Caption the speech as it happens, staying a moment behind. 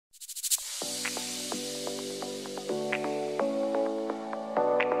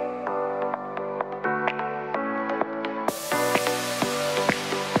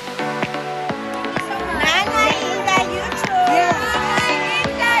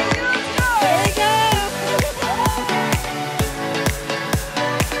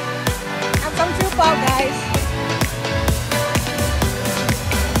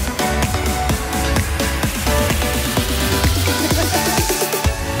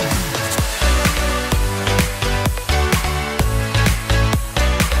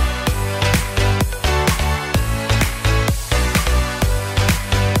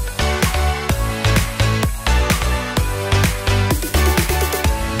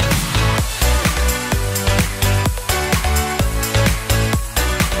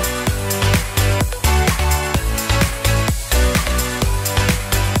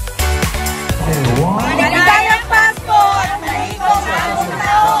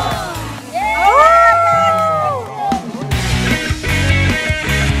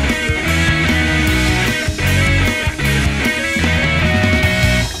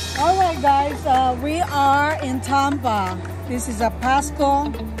this is a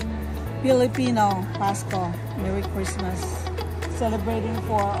Pasko, Filipino Pasko. Merry Christmas. Celebrating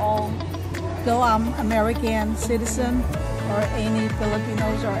for all American citizen or any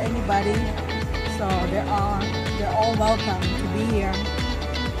Filipinos or anybody. So they're all welcome to be here.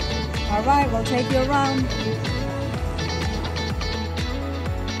 All right, we'll take you around.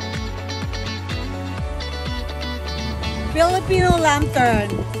 Filipino lantern.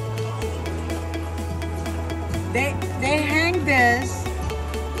 They hang this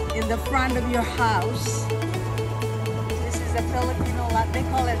in the front of your house. This is a Filipino lantern. They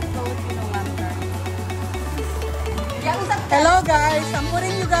call it Filipino lantern. Hello guys, I'm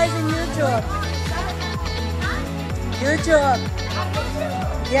putting you guys in YouTube. YouTube.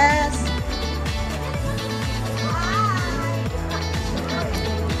 Yes.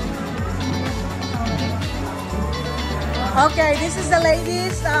 Okay, this is the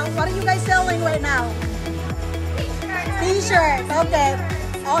ladies. What are you guys selling right now? T-shirt. Okay.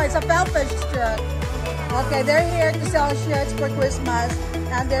 Oh, it's a Felfish shirt. Okay, they're here to sell shirts for Christmas,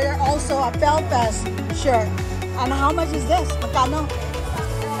 and they're also a Felfish shirt. And how much is this? Magkano?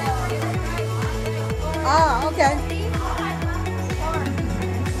 Ah, okay.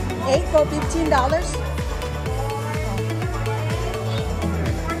 8 for $15.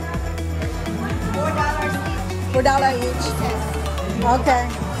 $4 each. Okay.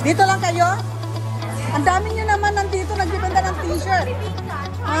 Dito lang kayo? Ang dami nyo naman nandito nagbibenta ng t-shirt.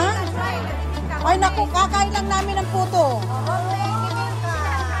 Ha? Ay naku, kakain lang namin ng puto.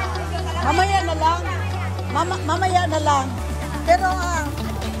 Mamaya na lang. Mamaya na lang. Pero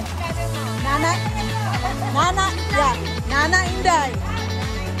Nana Inday.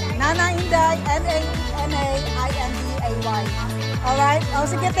 Nana Inday, N-A-N-A-I-N-D-A-Y. Alright? O,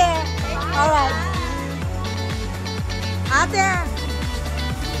 sige te. Alright. Ate.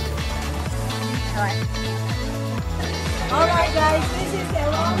 Alright. Alright guys, this is a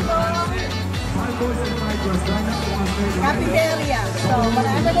cafeteria. So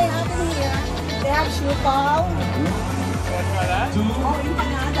whatever they have in here, they have shupao. Oh,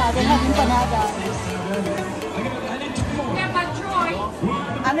 empanada. They have empanada.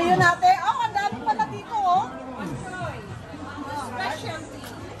 Ano yun ate? Oh, ang dami pala dito oh. Specialty.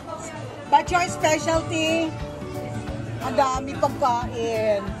 Batchoy specialty. Ang dami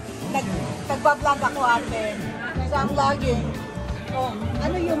pagkain. Nagbablog ako ate. So I'm vlogging. Oh,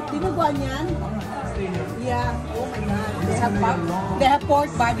 ano yung dinuguan yan? Yeah. Oh my God. They have pork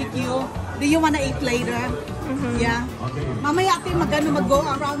barbecue. Do you wanna eat later? Yeah. Mamaya ate mag-go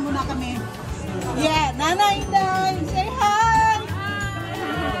around muna kami. Yeah. Nana Inday, say hi!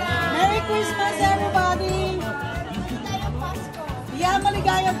 Merry Christmas everybody! Yeah,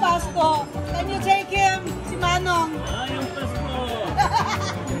 Maligayang Pasko. Can you take him? Si Manong. Maligayang Pasko.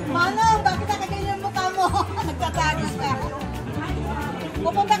 Manong, bakit nakaganyan yung mukha mo? Nagtatagis ka.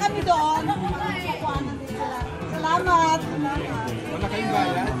 Pupunta kami doon. Salamat. Wala kayong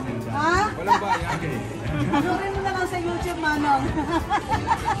bayan? Ha? Walang bayan. Panurin mo na lang sa YouTube, Manong.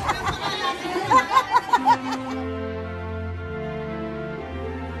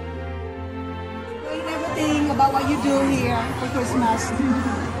 Everything about what you do here for Christmas.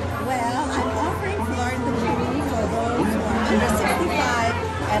 Well, I'm offering Florida free for those who are under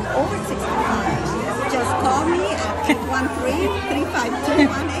 65 and over 65. Just call me at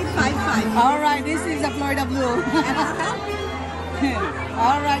 213-352-1855. Alright, this is a Florida Blue. And I'll help you.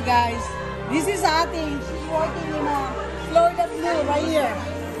 Alright guys, this is Ate. She's working in a Florida Blue right here.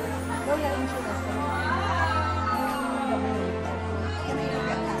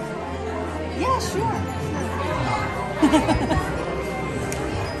 Yeah, sure.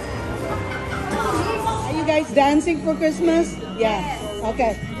 Are you guys dancing for Christmas? Yeah.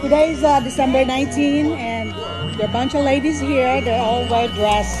 Okay. Today is December 19 and there are a bunch of ladies here. They're all red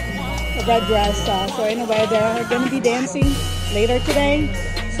dress. So anyway, they're going to be dancing later today.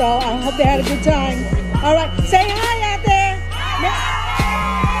 So I hope they had a good time. All right. Say hi, Ate.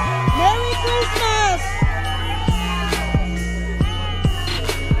 Merry Christmas.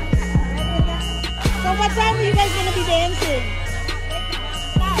 So what time are you guys going to be dancing?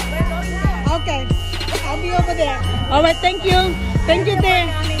 Okay. I'll be over there. All right. Thank you. Thank you, Te.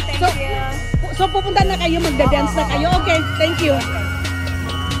 So pupunta na kayo, magda-dance na kayo. Okay. Thank you.